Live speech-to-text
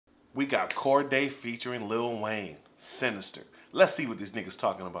We got Cordae featuring Lil Wayne, Sinister. Let's see what these niggas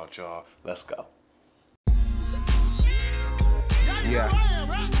talking about, y'all. Let's go. Yeah.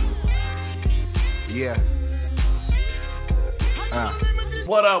 Yeah.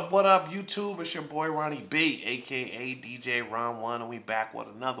 What up, YouTube? It's your boy Ronnie B, aka DJ Ron 1, and we back with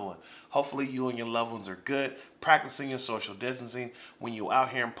another one. Hopefully you and your loved ones are good, practicing your social distancing. When you out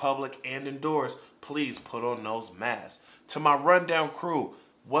here in public and indoors, please put on those masks. To my rundown crew,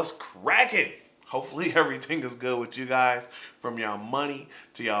 what's cracking? Hopefully everything is good with you guys, from y'all money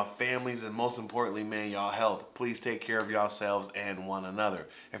to y'all families, and most importantly, man, y'all health. Please take care of yourselves and one another.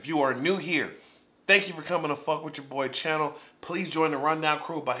 If you are new here, thank you for coming to fuck with your boy channel. Please join the rundown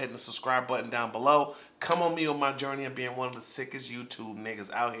crew by hitting the subscribe button down below. Come on me on my journey of being one of the sickest YouTube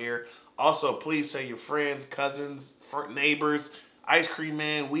niggas out here. Also, please say your friends, cousins, neighbors, ice cream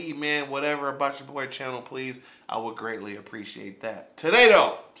man, weed man, whatever about your boy channel, please. I would greatly appreciate that.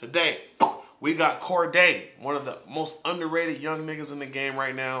 Today, we got Cordae, one of the most underrated young niggas in the game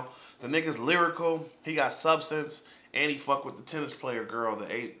right now. The nigga's lyrical, he got substance, and he fuck with the tennis player girl,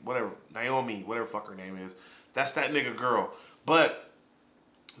 Naomi, whatever fuck her name is. That's that nigga girl. But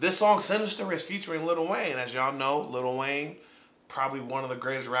this song, Sinister, is featuring Lil Wayne. As y'all know, Lil Wayne, probably one of the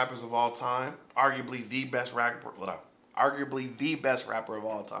greatest rappers of all time. Arguably the best rapper of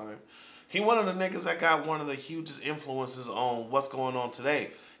all time. He one of the niggas that got one of the hugest influences on what's going on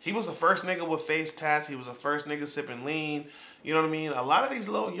today. He was the first nigga with face tats. He was the first nigga sipping lean. You know what I mean? A lot of these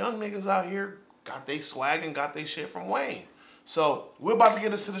little young niggas out here got they swag and got they shit from Wayne. So we're about to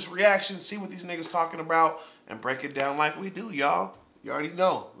get into this reaction, see what these niggas talking about, and break it down like we do, y'all. You already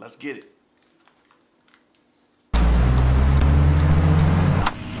know. Let's get it.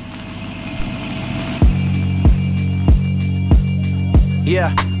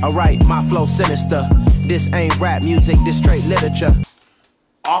 Yeah, alright, my flow sinister. This ain't rap music, this straight literature.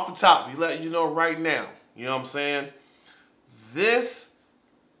 Off the top, we letting you know right now, you know what I'm saying? This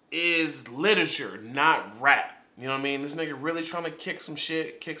is literature, not rap. You know what I mean? This nigga really trying to kick some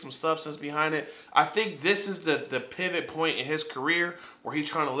shit, kick some substance behind it. I think this is the pivot point in his career where he's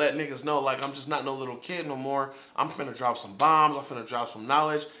trying to let niggas know, like, I'm just not no little kid no more. I'm finna drop some bombs, I'm finna drop some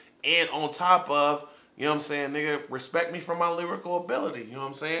knowledge. And on top of, you know what I'm saying, nigga, respect me for my lyrical ability. You know what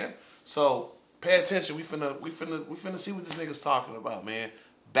I'm saying? So pay attention. We finna see what this nigga's talking about, man.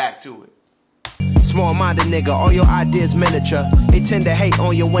 Back to it. Small-minded nigga, all your ideas miniature. They tend to hate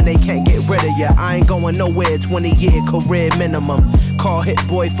on you when they can't get rid of you. I ain't going nowhere, 20-year career minimum. Call Hit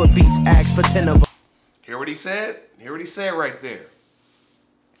Boy for beats, ask for 10 of them. Hear what he said? Hear what he said right there.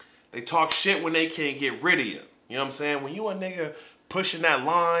 They talk shit when they can't get rid of you. You know what I'm saying? When you a nigga pushing that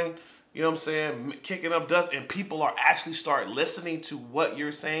line, you know what I'm saying, kicking up dust, and people are actually start listening to what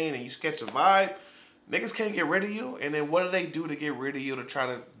you're saying and you catch a vibe, niggas can't get rid of you. And then what do they do to get rid of you, to try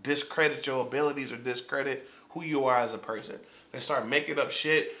to discredit your abilities or discredit who you are as a person? They start making up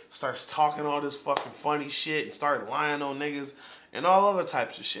shit, starts talking all this fucking funny shit, and start lying on niggas and all other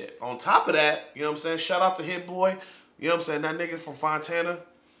types of shit. On top of that, you know what I'm saying, shout out to Hit Boy, you know what I'm saying, that nigga from Fontana,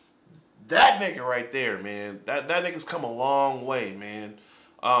 that nigga right there, man, that nigga's come a long way, man.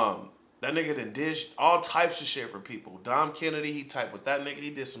 That nigga done did all types of shit for people. Dom Kennedy, he typed with that nigga. He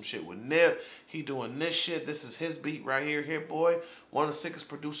did some shit with Nip. He doing this shit. This is his beat right here. Hit Boy, one of the sickest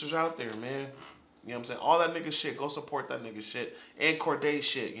producers out there, man. You know what I'm saying? All that nigga shit. Go support that nigga shit. And Cordae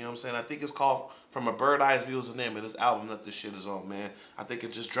shit. You know what I'm saying? I think it's called From a Bird Eye's View is the name of this album that this shit is on, man. I think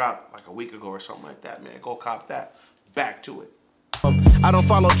it just dropped like a week ago or something like that, man. Go cop that. Back to it. I don't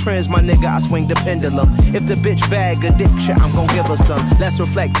follow trends, my nigga, I swing the pendulum. If the bitch bag a dick shit, I'm gon' give her some. Let's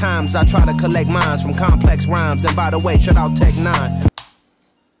reflect times, I try to collect minds from complex rhymes. And by the way, shout out Tech 9.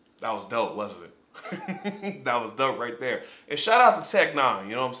 That was dope, wasn't it? That was dope right there. And shout out to Tech 9,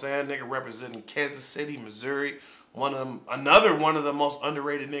 you know what I'm saying? Nigga representing Kansas City, Missouri. Another one of the most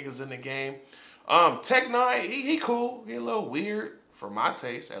underrated niggas in the game. Tech 9, he cool. He a little weird, for my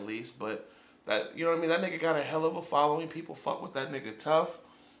taste at least, but that, you know what I mean? That nigga got a hell of a following. People fuck with that nigga tough.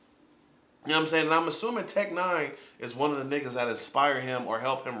 You know what I'm saying? And I'm assuming Tech 9 is one of the niggas that inspire him or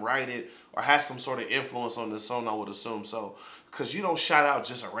help him write it or has some sort of influence on this song, I would assume so. Because you don't shout out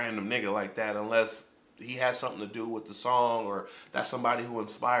just a random nigga like that unless he has something to do with the song or that's somebody who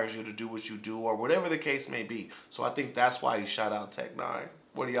inspires you to do what you do or whatever the case may be. So I think that's why he shout out Tech 9.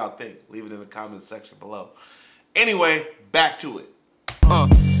 What do y'all think? Leave it in the comments section below. Anyway, back to it.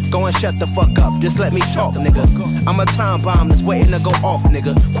 Go and shut the fuck up, just let me talk, nigga. I'm a time bomb that's waiting to go off,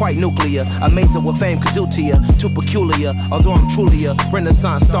 nigga. Quite nuclear, amazing what fame could do to you. Too peculiar, although I'm truly a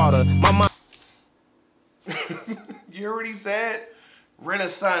Renaissance starter. My mind. You already said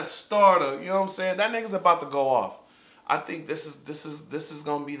Renaissance starter. You know what I'm saying? That nigga's about to go off. I think this is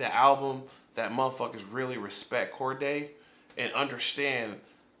gonna be the album that motherfuckers really respect Cordae and understand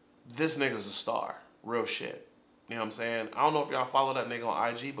this nigga's a star. Real shit. You know what I'm saying? I don't know if y'all follow that nigga on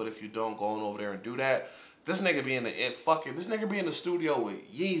IG, but if you don't, go on over there and do that. This nigga be in the studio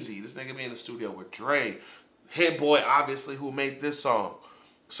with Yeezy. This nigga be in the studio with Dre. Hit Boy, obviously, who made this song.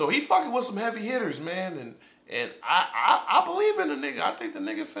 So he fucking with some heavy hitters, man. And I believe in the nigga. I think the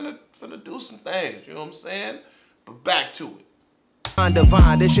nigga finna do some things. You know what I'm saying? But back to it.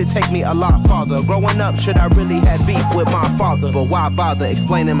 Divine, this should take me a lot farther. Growing up, should I really have beef with my father? But why bother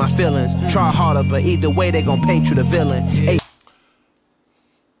explaining my feelings? Try harder, but either way they gon' paint you the villain. Hey.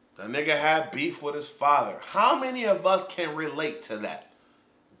 The nigga had beef with his father. How many of us can relate to that?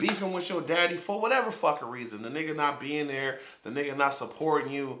 Beefing with your daddy for whatever fucking reason. The nigga not being there, the nigga not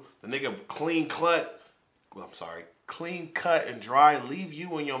supporting you, the nigga clean cut and dry, leave you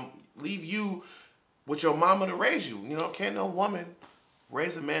with your mama to raise you. You know, can't no woman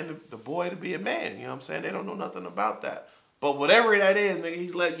raise a man, the boy to be a man. You know what I'm saying? They don't know nothing about that. But whatever that is, nigga,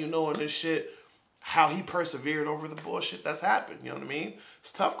 he's letting you know in this shit how he persevered over the bullshit that's happened. You know what I mean?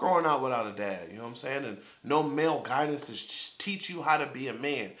 It's tough growing out without a dad. You know what I'm saying? And no male guidance to teach you how to be a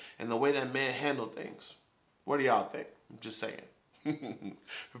man and the way that man handle things. What do y'all think? I'm just saying.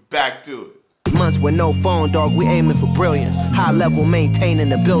 Back to it. Months with no phone, dog, we aiming for brilliance. High level maintaining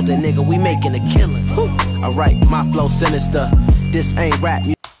the building, nigga, we making a killing. Alright, my flow sinister. This ain't rap.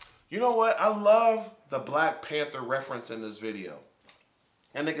 You know what? I love the Black Panther reference in this video.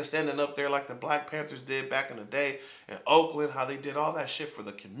 And nigga standing up there like the Black Panthers did back in the day in Oakland, how they did all that shit for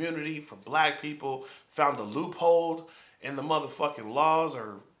the community, for black people, found a loophole in the motherfucking laws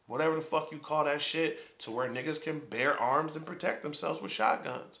or whatever the fuck you call that shit to where niggas can bear arms and protect themselves with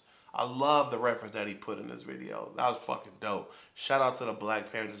shotguns. I love the reference that he put in this video. That was fucking dope. Shout out to the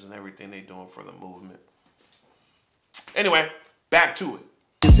Black Panthers and everything they doing for the movement. Anyway, back to it.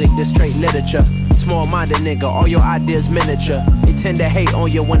 Music, this straight literature. Small-minded nigga, all your ideas miniature. They tend to hate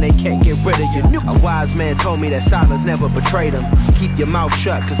on you when they can't get rid of you. A wise man told me that silence never betrayed him. Keep your mouth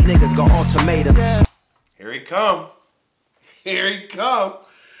shut, cause niggas got ultimatums. Here he come. Here he come.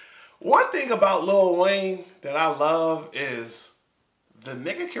 One thing about Lil Wayne that I love is the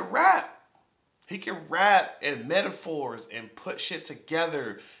nigga can rap. He can rap and metaphors and put shit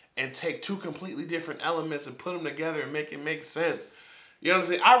together and take two completely different elements and put them together and make it make sense. You know what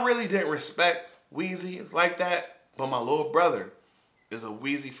I'm saying? I really didn't respect Weezy like that, but my little brother is a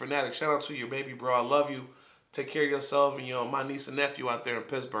Weezy fanatic. Shout out to your baby, bro. I love you. Take care of yourself and, you know, my niece and nephew out there in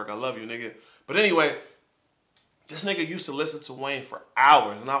Pittsburgh. I love you, nigga. But anyway, this nigga used to listen to Wayne for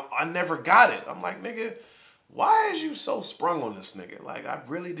hours, and I never got it. I'm like, nigga, why is you so sprung on this nigga? Like, I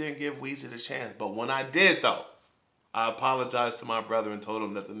really didn't give Weezy the chance. But when I did, though, I apologized to my brother and told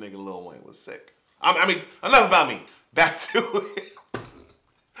him that the nigga Lil Wayne was sick. I mean, enough about me. Back to it.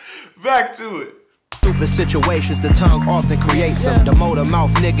 Back to it. Stupid situations, the tongue often creates them. The motor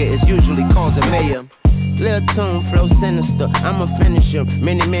mouth nigga is usually causing mayhem. Lil Tune, flow sinister, I'ma finish him.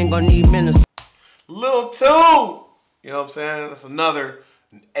 Many men gon' need minister. Lil Tune! You know what I'm saying? That's another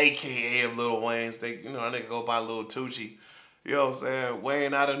AKA of Lil Wayne's. They, you know, they go by Lil Tucci. You know what I'm saying?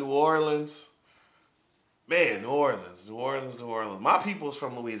 Wayne out of New Orleans. Man, New Orleans. My people's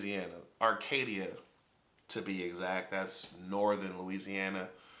from Louisiana. Arcadia, to be exact. That's northern Louisiana.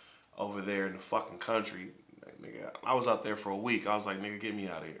 Over there in the fucking country. Like, nigga, I was out there for a week. I was like, nigga, get me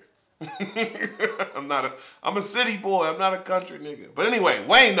out of here. I'm a city boy. I'm not a country nigga. But anyway,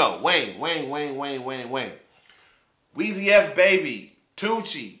 Wayne, no. Wayne. Weezy F Baby,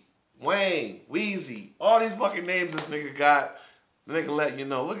 Tucci, Wayne, Weezy, all these fucking names this nigga got. The nigga letting you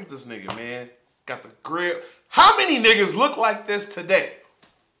know, look at this nigga, man. Got the grip. How many niggas look like this today?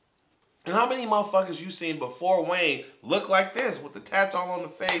 And how many motherfuckers you seen before Wayne look like this with the tats all on the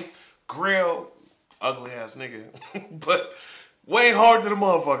face, grill, ugly ass nigga. But Wayne hard to the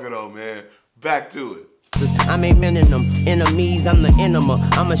motherfucker though, man. Back to it. I'm aiming them enemies, I'm the enema.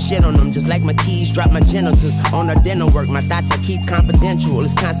 I'ma shit on them just like my keys drop my genitals on a dinner work. My thoughts I keep confidential,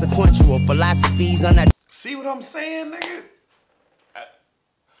 it's consequential. Philosophies on that. See what I'm saying, nigga?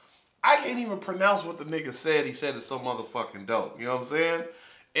 I can't even pronounce what the nigga said. He said it's so motherfucking dope. You know what I'm saying?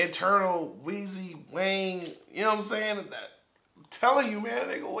 Internal Weezy Wayne, you know what I'm saying? I'm telling you, man,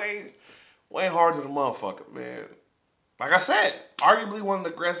 nigga, Wayne hard to the motherfucker, man. Like I said, arguably one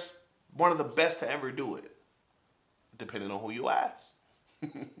of the best to ever do it, depending on who you ask.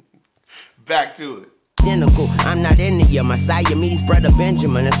 Back to it. Identical, I'm not into you. My Siamese brother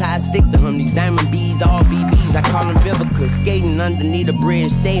Benjamin. That's how I stick to him. These diamond bees, all BBs. I call them Vivica. Skating underneath the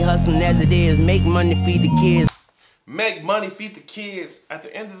bridge. Stay hustling as it is. Make money, feed the kids. Make money, feed the kids. At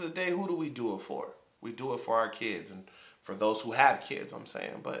the end of the day, who do we do it for? We do it for our kids. And for those who have kids, I'm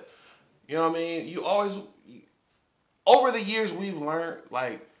saying. But, you know what I mean? You always, over the years we've learned,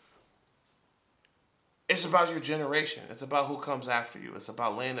 like, it's about your generation. It's about who comes after you. It's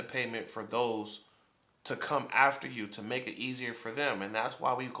about laying the pavement for those to come after you to make it easier for them. And that's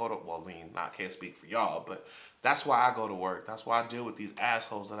why we go to, well, can't speak for y'all, but that's why I go to work. That's why I deal with these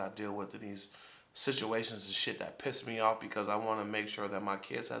assholes that I deal with in these situations and shit that piss me off, because I want to make sure that my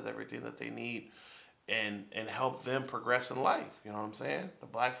kids have everything that they need and help them progress in life. You know what I'm saying? The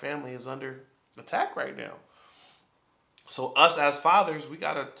black family is under attack right now. So us as fathers, we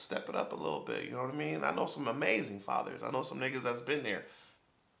got to step it up a little bit. You know what I mean? I know some amazing fathers. I know some niggas that's been there.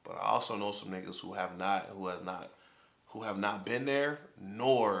 But I also know some niggas who have not been there,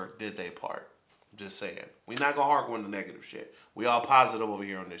 nor did they part. I'm just saying. We not going to hark on the negative shit. We all positive over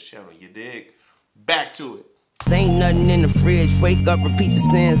here on this channel. You dig? Back to it. Ain't nothing in the fridge. Wake up, repeat the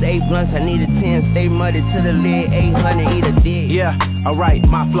sins. 8 blunts, I need a 10. Stay muddy to the lid. 800, eat a dick. Yeah, alright,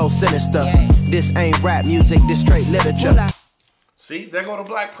 my flow sinister. Yeah. This ain't rap music, this straight literature. See, there go the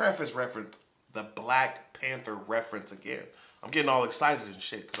Black Preface reference. The Black Panther reference again. I'm getting all excited and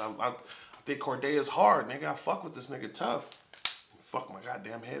shit because I think Cordae is hard, nigga. I fuck with this nigga tough. Fuck my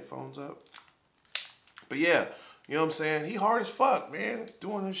goddamn headphones up. But yeah, you know what I'm saying? He hard as fuck, man.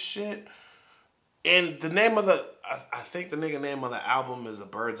 Doing this shit. And the name of I think the nigga name of the album is A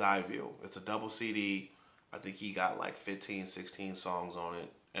Bird's Eye View. It's a double CD. I think he got like 15, 16 songs on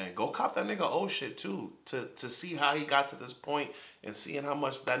it. And go cop that nigga old shit too, to see how he got to this point and seeing how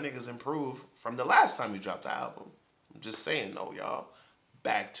much that nigga's improved from the last time he dropped the album. I'm just saying though, y'all.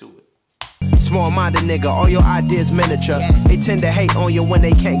 Back to it. Small-minded nigga, all your ideas miniature. They tend to hate on you when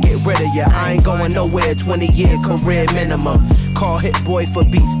they can't get rid of you. I ain't going nowhere, 20-year career minimum. Call Hit Boy for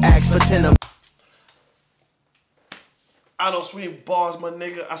beats, ask for 10 of. I don't swing balls, my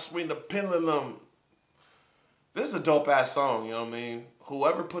nigga. I swing the pendulum. This is a dope-ass song, you know what I mean?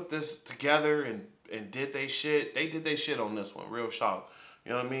 Whoever put this together and did they shit, they did they shit on this one. Real sharp.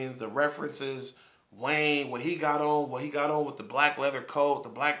 You know what I mean? The references, Wayne, what he got on with the black leather coat, the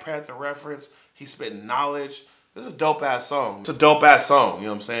Black Panther reference. He spit knowledge. This is a dope-ass song. It's a dope-ass song, you know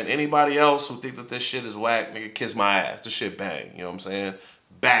what I'm saying? Anybody else who think that this shit is whack, nigga, kiss my ass. This shit bang, you know what I'm saying?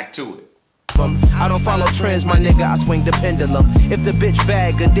 Back to it. I don't follow trends, my nigga, I swing the pendulum. If the bitch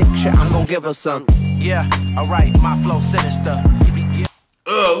bag a dick shit, I'm gonna give her some. Yeah, alright, my flow sinister.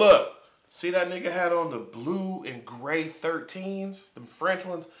 Look. See that nigga had on the blue and gray 13s? Them French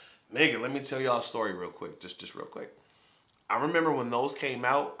ones? Nigga, let me tell y'all a story real quick. Just real quick. I remember when those came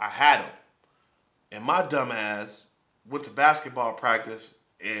out, I had them. And my dumb ass went to basketball practice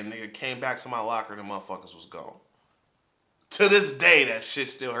and nigga came back to my locker and the motherfuckers was gone. To this day, that shit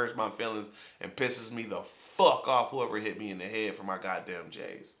still hurts my feelings and pisses me the fuck off whoever hit me in the head for my goddamn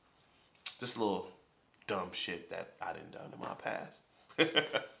J's. Just a little dumb shit that I done done in my past.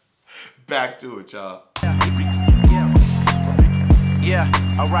 Back to it, y'all. Yeah,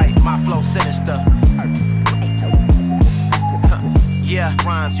 alright, my flow sinister. Yeah,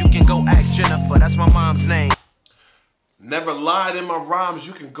 rhymes, you can go ask Jennifer, that's my mom's name. Never lied in my rhymes,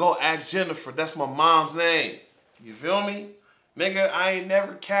 you can go ask Jennifer, that's my mom's name. You feel me? Nigga, I ain't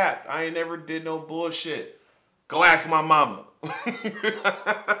never capped. I ain't never did no bullshit. Go ask my mama.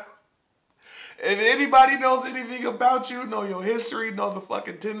 If anybody knows anything about you, know your history, know the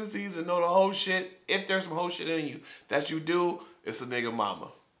fucking tendencies, and know the whole shit, if there's some whole shit in you that you do, it's a nigga mama.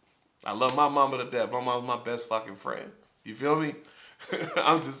 I love my mama to death. My mama's my best fucking friend. You feel me?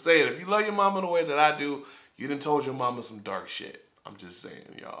 I'm just saying, if you love your mama the way that I do, you done told your mama some dark shit. I'm just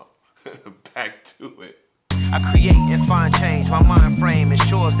saying, y'all. Back to it. I create and find change. My mind frame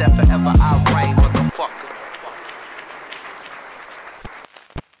ensures that forever I reign. What the fuck?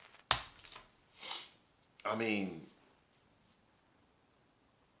 I mean,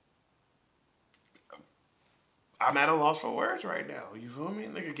 I'm at a loss for words right now. You feel me?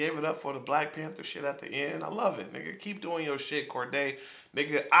 Nigga gave it up for the Black Panther shit at the end. I love it. Nigga, keep doing your shit, Cordae.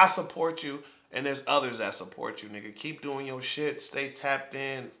 Nigga, I support you, and there's others that support you. Nigga, keep doing your shit. Stay tapped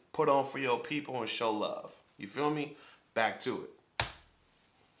in. Put on for your people and show love. You feel me? Back to it.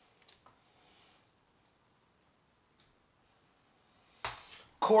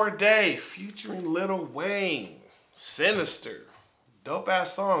 Cordae featuring Lil Wayne. Sinister. Dope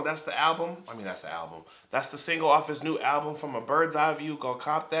ass song. That's the album. I mean, that's the album. That's the single off his new album, From a Bird's Eye View. Go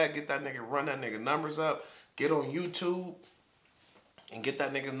cop that. Get that nigga, run that nigga numbers up. Get on YouTube and get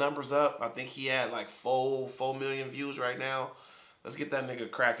that nigga numbers up. I think he had like 4 million views right now. Let's get that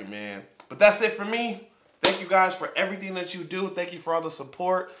nigga cracking, man. But that's it for me. Thank you guys for everything that you do. Thank you for all the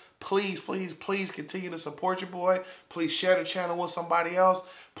support. Please, please, please continue to support your boy. Please share the channel with somebody else.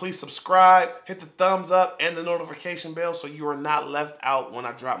 Please subscribe, hit the thumbs up and the notification bell so you are not left out when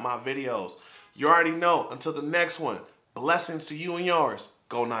I drop my videos. You already know. Until the next one, blessings to you and yours.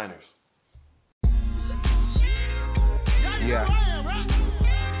 Go Niners. Yeah.